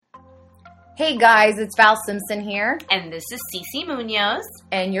Hey guys, it's Val Simpson here. And this is Cece Munoz.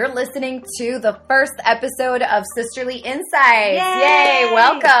 And you're listening to the first episode of Sisterly Insights. Yay! Yay!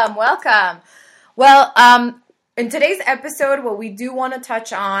 Welcome. Well, in today's episode, what we do want to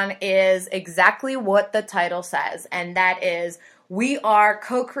touch on is exactly what the title says, and that is we are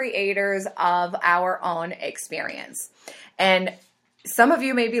co-creators of our own experience. And some of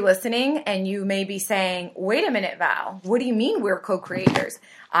you may be listening and you may be saying, wait a minute, Val, what do you mean we're co-creators?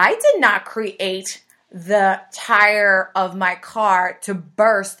 I did not create the tire of my car to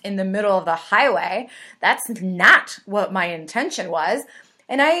burst in the middle of the highway. That's not what my intention was.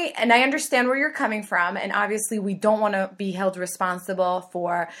 And I understand where you're coming from. And obviously we don't want to be held responsible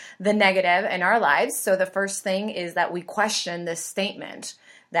for the negative in our lives. So the first thing is that we question this statement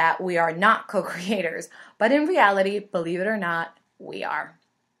that we are not co-creators. But in reality, believe it or not, we are.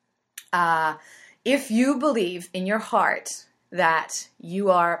 If you believe in your heart that you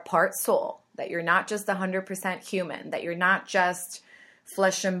are part soul, that you're not just 100% human, that you're not just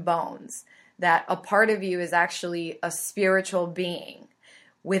flesh and bones, that a part of you is actually a spiritual being,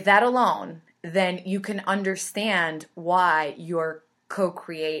 with that alone, then you can understand why you're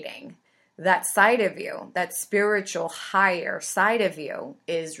co-creating. That side of you, that spiritual higher side of you,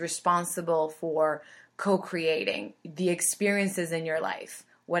 is responsible for co-creating the experiences in your life,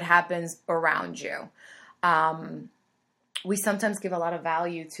 what happens around you. We sometimes give a lot of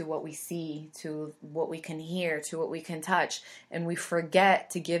value to what we see, to what we can hear, to what we can touch, and we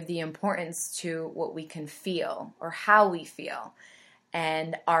forget to give the importance to what we can feel or how we feel.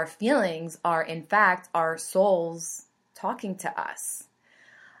 And our feelings are, in fact, our souls talking to us.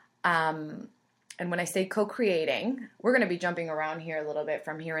 And when I say co-creating, we're going to be jumping around here a little bit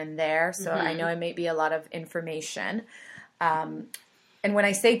from here and there. So I know it may be a lot of information. And when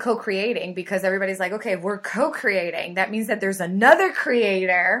I say co-creating, because everybody's like, okay, if we're co-creating, that means that there's another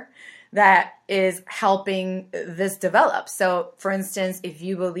creator that is helping this develop. So for instance, if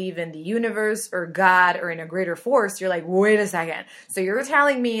you believe in the universe or God or in a greater force, you're like, wait a second. So you're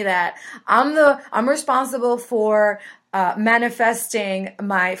telling me that I'm responsible for manifesting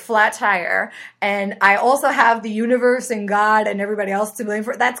my flat tire, and I also have the universe and God and everybody else to blame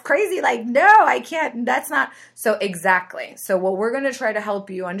for. That's crazy. Like, no, I can't. That's not. So exactly. So what we're going to try to help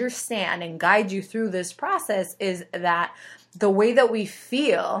you understand and guide you through this process is that the way that we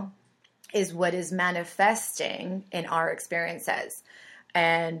feel is what is manifesting in our experiences.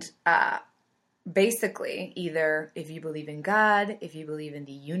 And basically, either if you believe in God, if you believe in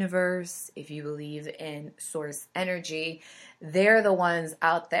the universe, if you believe in source energy, they're the ones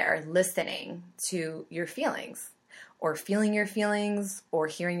out there listening to your feelings, or feeling your feelings, or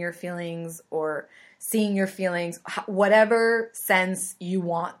hearing your feelings, or seeing your feelings, whatever sense you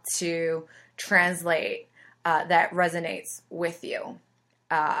want to translate that resonates with you.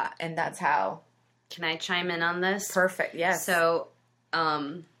 And that's how. Can I chime in on this? Perfect, yes. So,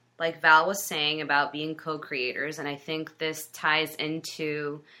 like Val was saying about being co-creators, and I think this ties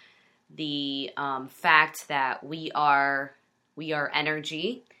into the fact that we are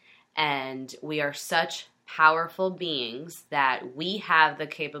energy, and we are such powerful beings that we have the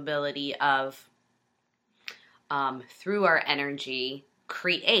capability of, through our energy,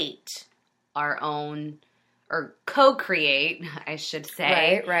 create our own, or co-create, I should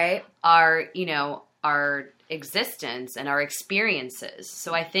say, right, our existence and our experiences.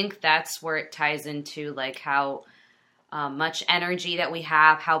 So I think that's where it ties into like how much energy that we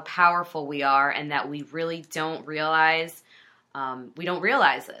have, how powerful we are, and that we really don't realize. We don't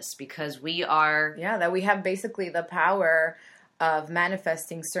realize this because we are. Yeah, that we have basically the power of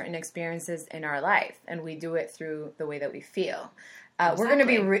manifesting certain experiences in our life, and we do it through the way that we feel. Exactly.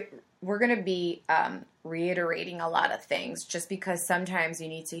 We're going to be reiterating a lot of things just because sometimes you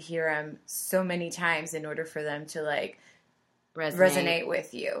need to hear them so many times in order for them to like resonate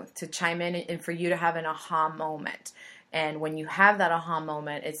with you, to chime in, and for you to have an aha moment. And when you have that aha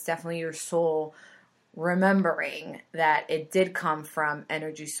moment, it's definitely your soul remembering that it did come from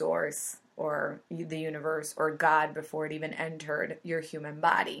energy source or the universe or God before it even entered your human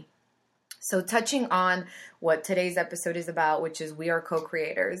body. So touching on what today's episode is about, which is we are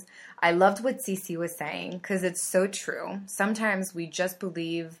co-creators, I loved what Cece was saying because it's so true. Sometimes we just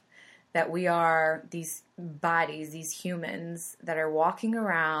believe that we are these bodies, these humans that are walking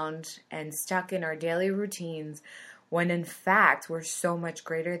around and stuck in our daily routines, when in fact we're so much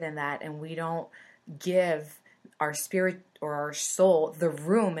greater than that, and we don't give our spirit or our soul the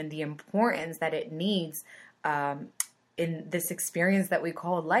room and the importance that it needs in this experience that we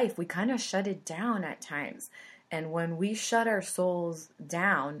call life. We kind of shut it down at times. And when we shut our souls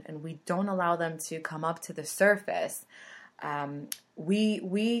down and we don't allow them to come up to the surface,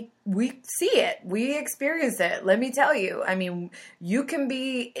 we see it, we experience it. Let me tell you. I mean, you can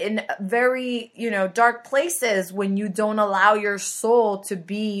be in very, dark places when you don't allow your soul to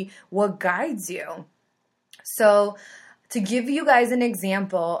be what guides you. So to give you guys an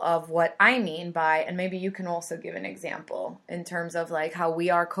example of what I mean by, and maybe you can also give an example in terms of like how we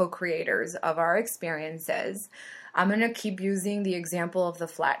are co-creators of our experiences, I'm going to keep using the example of the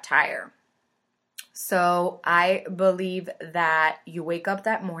flat tire. So I believe that you wake up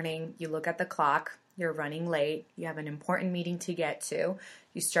that morning, you look at the clock, you're running late, you have an important meeting to get to,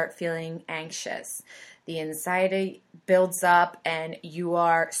 you start feeling anxious. The anxiety builds up and you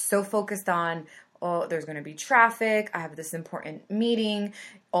are so focused on, oh, there's going to be traffic, I have this important meeting,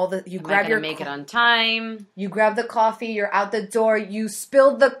 you grab your make it on time. You grab the coffee, you're out the door, you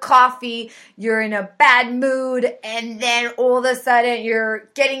spilled the coffee, you're in a bad mood, and then all of a sudden you're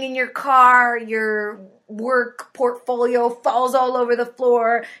getting in your car, your work portfolio falls all over the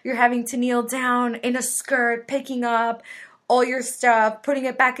floor, you're having to kneel down in a skirt, picking up all your stuff, putting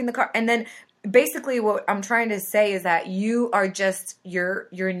it back in the car, and then basically what I'm trying to say is that you are just, you're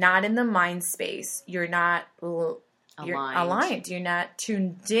not in the mind space, you're not aligned. You're not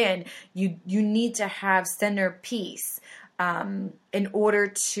tuned in. You need to have center peace in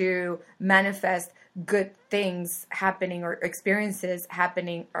order to manifest good things happening or experiences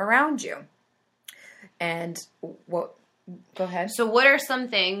happening around you. And go ahead. So what are some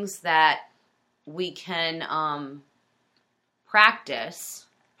things that we can practice,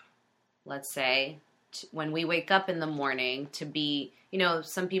 let's say, when we wake up in the morning to be,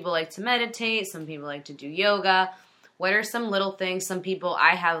 some people like to meditate, some people like to do yoga. What are some little things? Some people,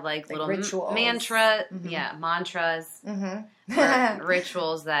 I have like little rituals. Mantras,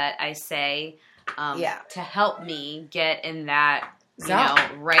 rituals that I say to help me get in that,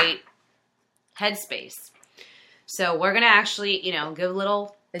 right headspace. So we're going to actually, give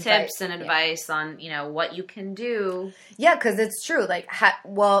little tips and advice on, what you can do. Yeah, because it's true. Like,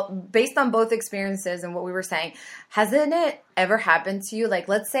 based on both experiences and what we were saying, hasn't it ever happened to you? Like,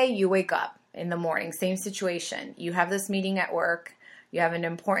 let's say you wake up in the morning, same situation. You have this meeting at work. You have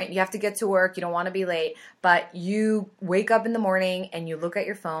to get to work. You don't want to be late, but you wake up in the morning and you look at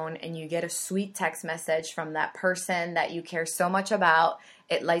your phone and you get a sweet text message from that person that you care so much about.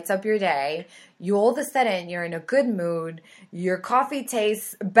 It lights up your day. You all of a sudden, you're in a good mood. Your coffee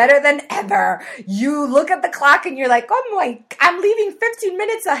tastes better than ever. You look at the clock and you're like, oh my, I'm leaving 15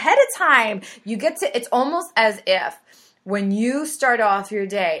 minutes ahead of time. It's almost as if when you start off your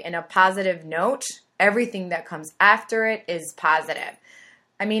day in a positive note, everything that comes after it is positive.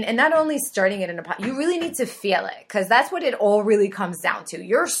 I mean, and not only starting it in you really need to feel it, because that's what it all really comes down to.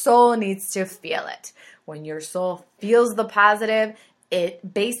 Your soul needs to feel it. When your soul feels the positive,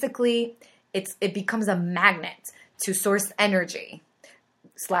 it basically, it becomes a magnet to source energy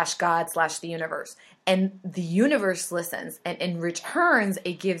 /God /the universe. And the universe listens, and in returns,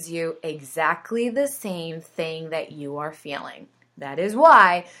 it gives you exactly the same thing that you are feeling. That is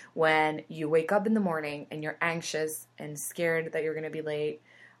why when you wake up in the morning and you're anxious and scared that you're going to be late,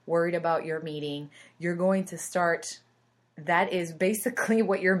 worried about your meeting, you're going to start, that is basically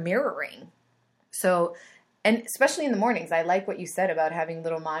what you're mirroring. So, and especially in the mornings, I like what you said about having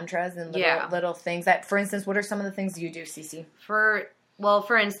little mantras and little things. That, for instance, what are some of the things you do, Cece? For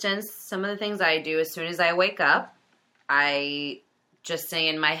instance, some of the things I do as soon as I wake up, I just say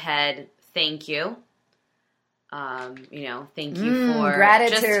in my head, thank you. Thank you for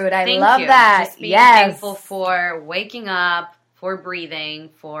gratitude. I love that. Just being thankful for waking up, for breathing,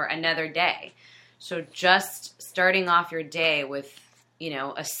 for another day. So just starting off your day with,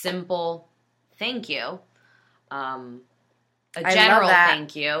 a simple thank you, a general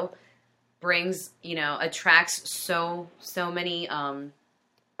thank you brings, attracts so many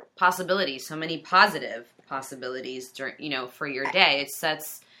possibilities, so many positive possibilities during, for your day. It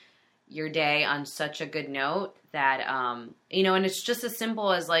sets your day on such a good note that, and it's just as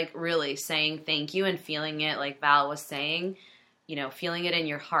simple as like really saying thank you and feeling it, like Val was saying, feeling it in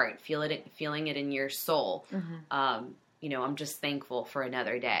your heart, feeling it in your soul. Mm-hmm. I'm just thankful for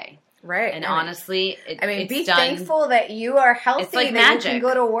another day. Right. And honestly, be thankful that you are healthy, it's like that magic. You can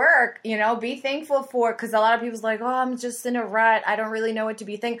go to work, be thankful for, because a lot of people's like, oh, I'm just in a rut. I don't really know what to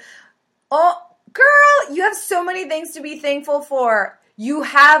be thankful. Oh, girl, you have so many things to be thankful for. You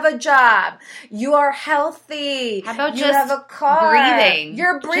have a job. You are healthy. How about you have a car. Breathing?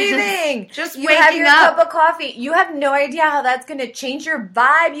 You're breathing. Just you waking have your up. cup of coffee. You have no idea how that's going to change your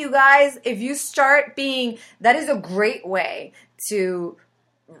vibe, you guys. If you start that is a great way to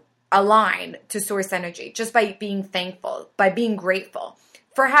align to source energy, just by being thankful, by being grateful.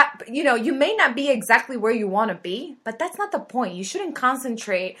 you may not be exactly where you want to be, but that's not the point. You shouldn't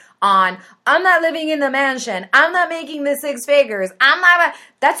concentrate on, I'm not living in the mansion, I'm not making the 6 figures,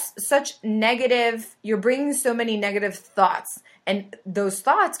 that's such negative, you're bringing so many negative thoughts. And those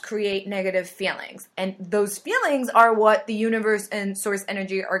thoughts create negative feelings. And those feelings are what the universe and source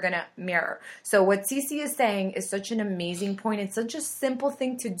energy are going to mirror. So what Cece is saying is such an amazing point. It's such a simple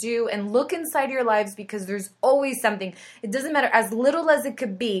thing to do. And look inside your lives, because there's always something. It doesn't matter, as little as it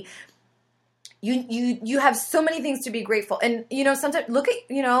could be. You have so many things to be grateful. And, sometimes look at,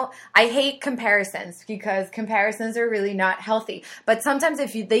 I hate comparisons, because comparisons are really not healthy. But sometimes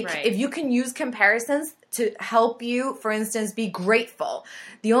if you can use comparisons to help you, for instance, be grateful.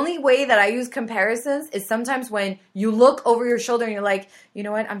 The only way that I use comparisons is sometimes when you look over your shoulder and you're like, you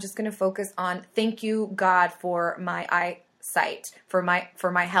know what, I'm just going to focus on, thank you, God, for my eyesight, for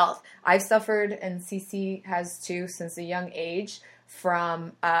my health. I've suffered, and Cece has too, since a young age,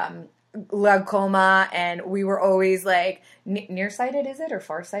 from glaucoma, and we were always like, nearsighted, is it, or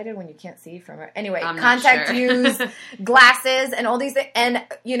farsighted when you can't see from it? Anyway, contact use, glasses, and all these things. And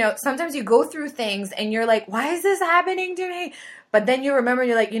sometimes you go through things and you're like, why is this happening to me? But then you remember, and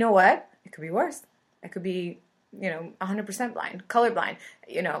you're like, you know what? It could be worse. It could be 100% blind, colorblind,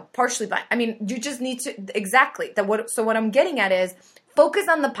 partially blind. I mean, you just need to, exactly. So what I'm getting at is, focus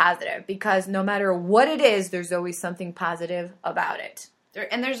on the positive, because no matter what it is, there's always something positive about it.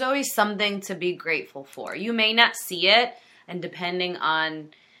 And there's always something to be grateful for. You may not see it, and depending on,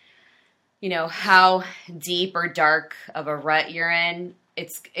 how deep or dark of a rut you're in,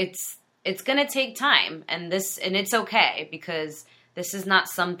 it's going to take time, and it's okay, because this is not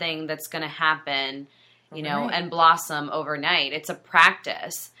something that's going to happen, overnight. And blossom overnight. It's a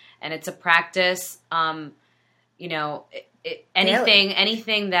practice, and it's a practice.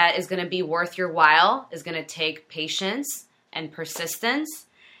 Anything that is going to be worth your while is going to take patience and persistence,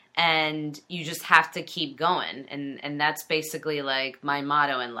 and you just have to keep going. And that's basically like my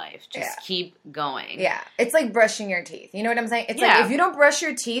motto in life. Just keep going. Yeah. It's like brushing your teeth. You know what I'm saying? It's like, if you don't brush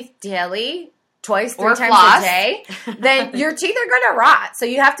your teeth daily, twice, 3 times a day, then your teeth are going to rot. So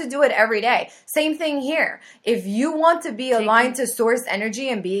you have to do it every day. Same thing here. If you want to be aligned to source energy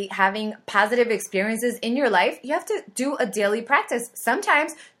and be having positive experiences in your life, you have to do a daily practice.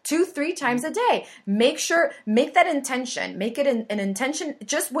 Sometimes 2-3 times a day. Make that intention. Make it an intention.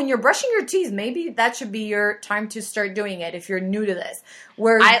 Just when you're brushing your teeth, maybe that should be your time to start doing it if you're new to this.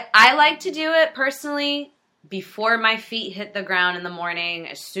 I like to do it personally before my feet hit the ground in the morning.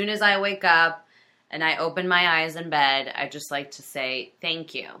 As soon as I wake up and I open my eyes in bed, I just like to say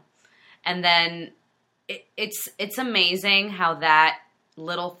thank you. And then it's amazing how that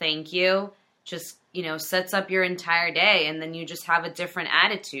little thank you just sets up your entire day, and then you just have a different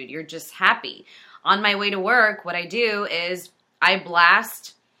attitude. You're just happy. On my way to work, what I do is I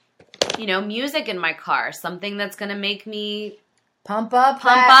blast, music in my car, something that's going to make me pump up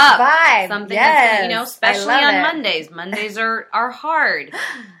vibe. Something that's, especially on Mondays. Mondays are hard.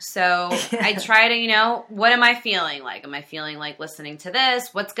 So I try to, what am I feeling like? Am I feeling like listening to this?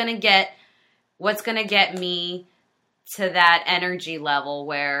 What's going to get me to that energy level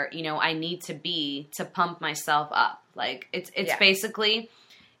where, I need to be to pump myself up. Like it's basically,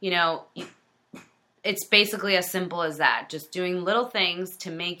 it's basically as simple as that. Just doing little things to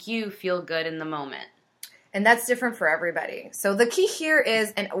make you feel good in the moment. And that's different for everybody. So the key here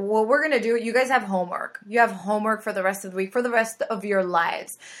is, and what we're going to do, you guys have homework. You have homework for the rest of the week, for the rest of your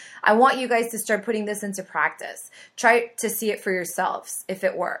lives. I want you guys to start putting this into practice. Try to see it for yourselves if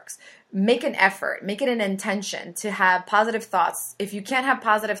it works. Make an effort. Make it an intention to have positive thoughts. If you can't have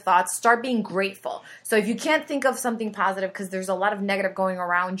positive thoughts, start being grateful. So if you can't think of something positive because there's a lot of negative going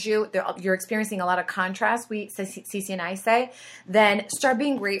around you, you're experiencing a lot of contrast, Cece and I say, then start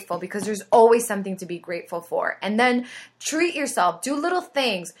being grateful, because there's always something to be grateful for. And then treat yourself. Do little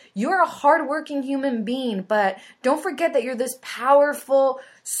things. You're a hardworking human being, but don't forget that you're this powerful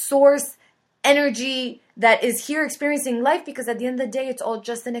source energy that is here experiencing life, because at the end of the day, it's all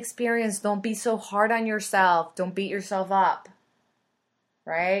just an experience. Don't be so hard on yourself. Don't beat yourself up,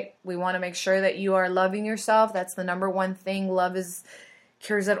 right? We want to make sure that you are loving yourself. That's the number one thing. Love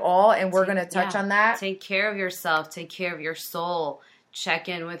cures it all, and we're going to touch on that. Take care of yourself. Take care of your soul. Check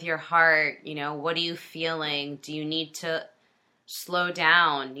in with your heart. What are you feeling? Do you need to slow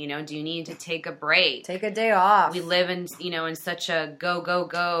down? Do you need to take a break? Take a day off. We live in, in such a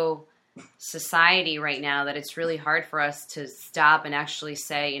go society right now that it's really hard for us to stop and actually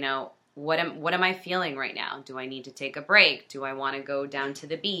say, what am I feeling right now? Do I need to take a break? Do I want to go down to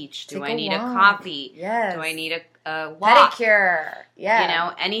the beach? Do I need a coffee? Yes. Do I need a walk? Pedicure.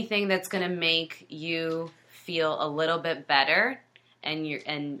 Yeah. Anything that's going to make you feel a little bit better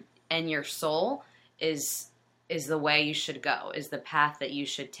and your soul is the way you should go, is the path that you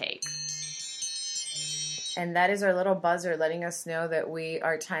should take. And that is our little buzzer letting us know that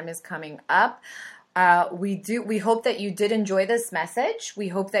our time is coming up. We hope that you did enjoy this message. We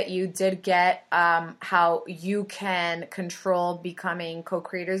hope that you did get how you can control becoming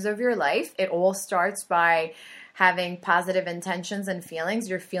co-creators of your life. It all starts by having positive intentions and feelings.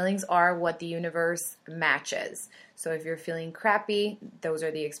 Your feelings are what the universe matches. So if you're feeling crappy, those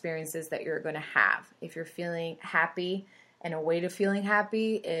are the experiences that you're going to have. If you're feeling happy, and a way to feeling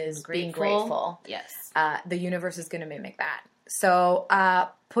happy is being grateful. Yes. The universe is going to mimic that. So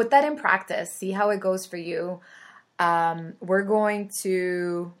put that in practice. See how it goes for you. We're going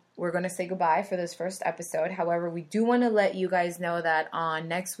to say goodbye for this first episode. However, we do want to let you guys know that on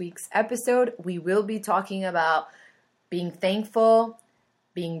next week's episode, we will be talking about being thankful,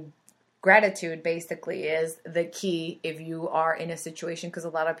 gratitude basically is the key if you are in a situation, because a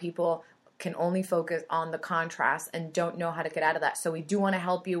lot of people can only focus on the contrast and don't know how to get out of that. So we do want to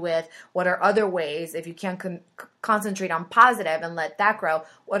help you with what are other ways, if you can't concentrate on positive and let that grow,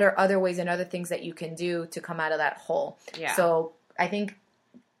 what are other ways and other things that you can do to come out of that hole. Yeah. So I think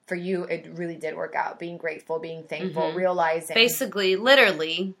for you, it really did work out. Being grateful, being thankful, realizing. Basically,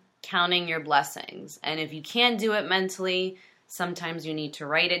 literally counting your blessings. And if you can't do it mentally, sometimes you need to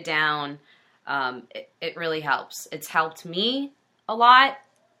write it down. It really helps. It's helped me a lot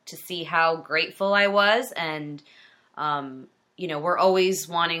to see how grateful I was. And, we're always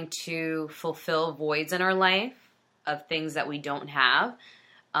wanting to fulfill voids in our life of things that we don't have.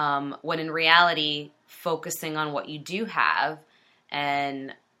 When in reality, focusing on what you do have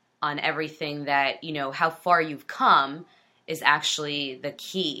and on everything that, how far you've come is actually the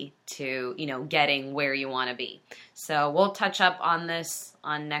key to, getting where you want to be. So we'll touch up on this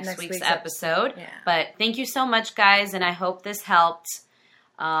on next week's episode. Yeah. But thank you so much, guys, and I hope this helped.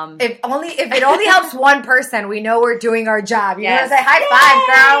 If it only helps one person, we know we're doing our job. You know, say high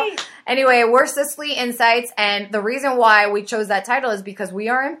five, girl. Anyway, we're Sisterly Insights, and the reason why we chose that title is because we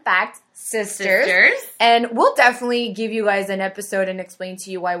are in fact sisters. And we'll definitely give you guys an episode and explain to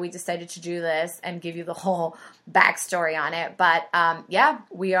you why we decided to do this and give you the whole backstory on it. But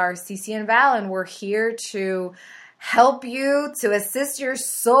we are Cece and Val, and we're here to help you, to assist your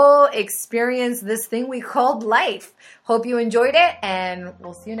soul experience this thing we called life. Hope you enjoyed it, and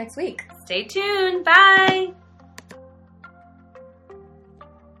we'll see you next week. Stay tuned. Bye.